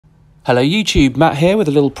Hello YouTube, Matt here with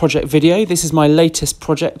a little project video. This is my latest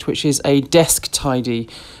project, which is a desk tidy.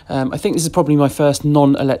 I think this is probably my first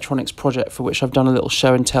non-electronics project for which I've done a little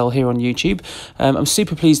show and tell here on YouTube. I'm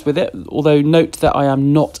super pleased with it, although note that I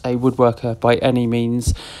am not a woodworker by any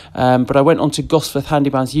means. But I went onto Gosforth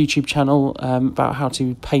Handyman's YouTube channel about how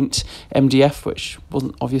to paint MDF, which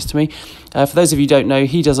wasn't obvious to me. For those of you who don't know,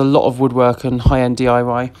 he does a lot of woodwork and high-end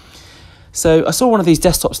DIY. So I saw one of these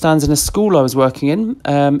desktop stands in a school I was working in.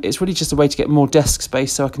 It's really just a way to get more desk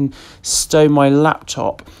space so I can stow my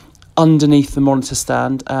laptop underneath the monitor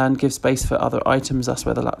stand and give space for other items. That's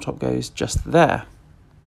where the laptop goes, just there.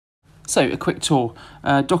 So a quick tour.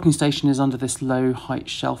 Docking station is under this low height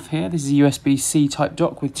shelf here. This is a USB-C type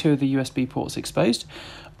dock with 2 of the USB ports exposed.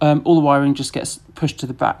 All the wiring just gets pushed to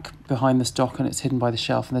the back behind this dock and it's hidden by the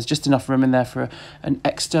shelf, and there's just enough room in there for an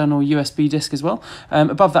external USB disk as well.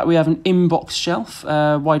 Above that we have an inbox shelf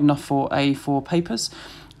wide enough for A4 papers.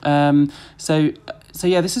 So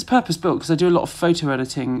yeah, this is purpose built because I do a lot of photo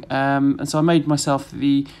editing, and so I made myself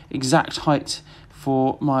the exact height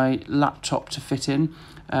for my laptop to fit in,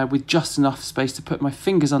 with just enough space to put my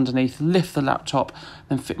fingers underneath, lift the laptop,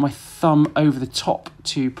 then fit my thumb over the top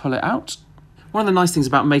to pull it out. One of the nice things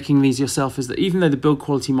about making these yourself is that even though the build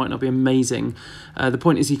quality might not be amazing, the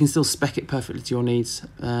point is you can still spec it perfectly to your needs.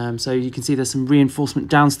 So you can see there's some reinforcement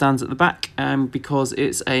downstands at the back because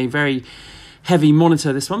it's a very heavy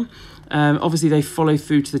monitor, this one. Obviously they follow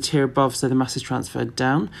through to the tier above, so the mass is transferred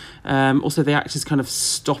down. Also they act as kind of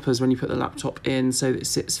stoppers when you put the laptop in, so that it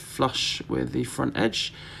sits flush with the front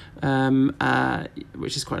edge,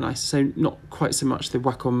 which is quite nice. So not quite so much the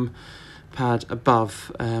Wacom pad above,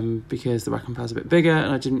 because the Wacom pad's a bit bigger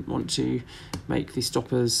and I didn't want to make the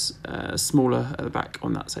stoppers smaller at the back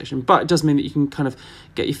on that section. But it does mean that you can kind of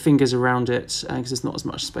get your fingers around it because there's not as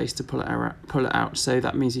much space to pull it out. So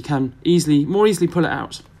that means you can more easily pull it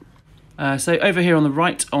out. So over here on the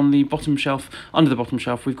right, on the bottom shelf, under the bottom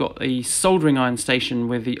shelf, we've got the soldering iron station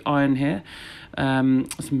with the iron here,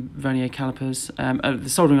 some vernier calipers, the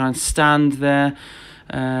soldering iron stand there,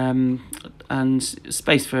 and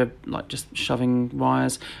space for like just shoving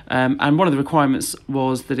wires, and one of the requirements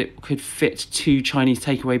was that it could fit 2 Chinese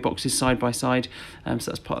takeaway boxes side by side, so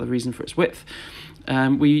that's part of the reason for its width.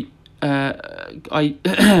 That's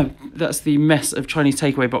the mess of Chinese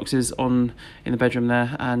takeaway boxes in the bedroom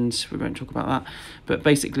there, and we won't talk about that, but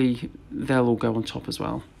basically they'll all go on top as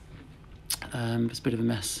well. It's a bit of a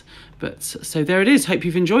mess, but so there it is. Hope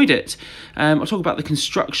you've enjoyed it. I'll talk about the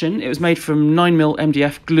construction. It was made from 9mm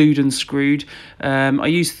MDF glued and screwed. I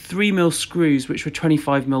used 3mm screws which were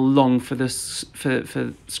 25mm long for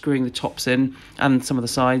screwing the tops in and some of the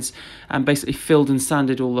sides, and basically filled and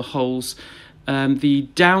sanded all the holes. The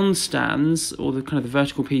down stands, or the kind of the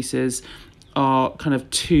vertical pieces, are kind of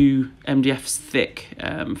 2 MDFs thick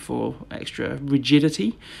for extra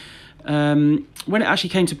rigidity. When it actually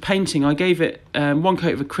came to painting, I gave it 1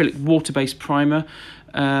 coat of acrylic water-based primer.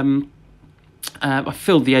 I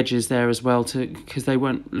filled the edges there as well because they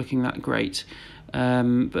weren't looking that great.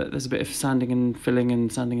 But there's a bit of sanding and filling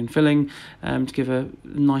and sanding and filling to give a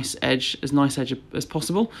nice edge as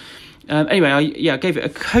possible. Anyway, I gave it a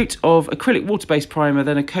coat of acrylic water-based primer,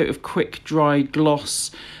 then a coat of quick dry gloss.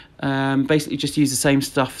 Basically just use the same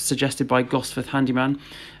stuff suggested by Gosforth Handyman.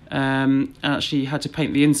 And actually had to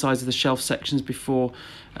paint the insides of the shelf sections before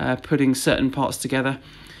putting certain parts together.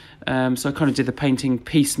 So I kind of did the painting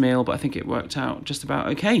piecemeal, but I think it worked out just about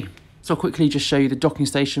okay. So I'll quickly just show you the docking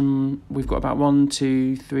station. We've got about 1,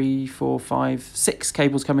 2, 3, 4, 5, 6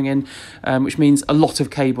 cables coming in, which means a lot of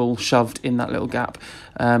cable shoved in that little gap.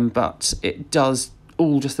 But it does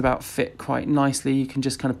all just about fit quite nicely. You can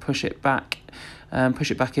just kind of push it back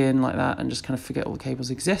in like that and just kind of forget all the cables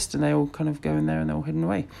exist, and they all kind of go in there and they're all hidden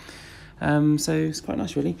away. So it's quite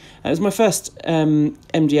nice, really. It was my first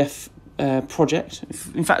MDF project.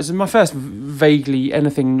 In fact, it was my first vaguely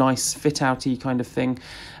anything nice fit-outy kind of thing,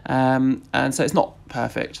 and so it's not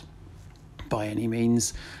perfect by any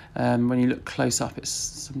means. When you look close up, it's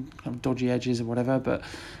some kind of dodgy edges or whatever, but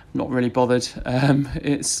I'm not really bothered.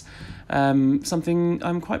 It's something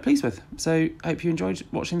I'm quite pleased with. So I hope you enjoyed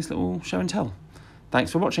watching this little show and tell. Thanks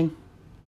for watching.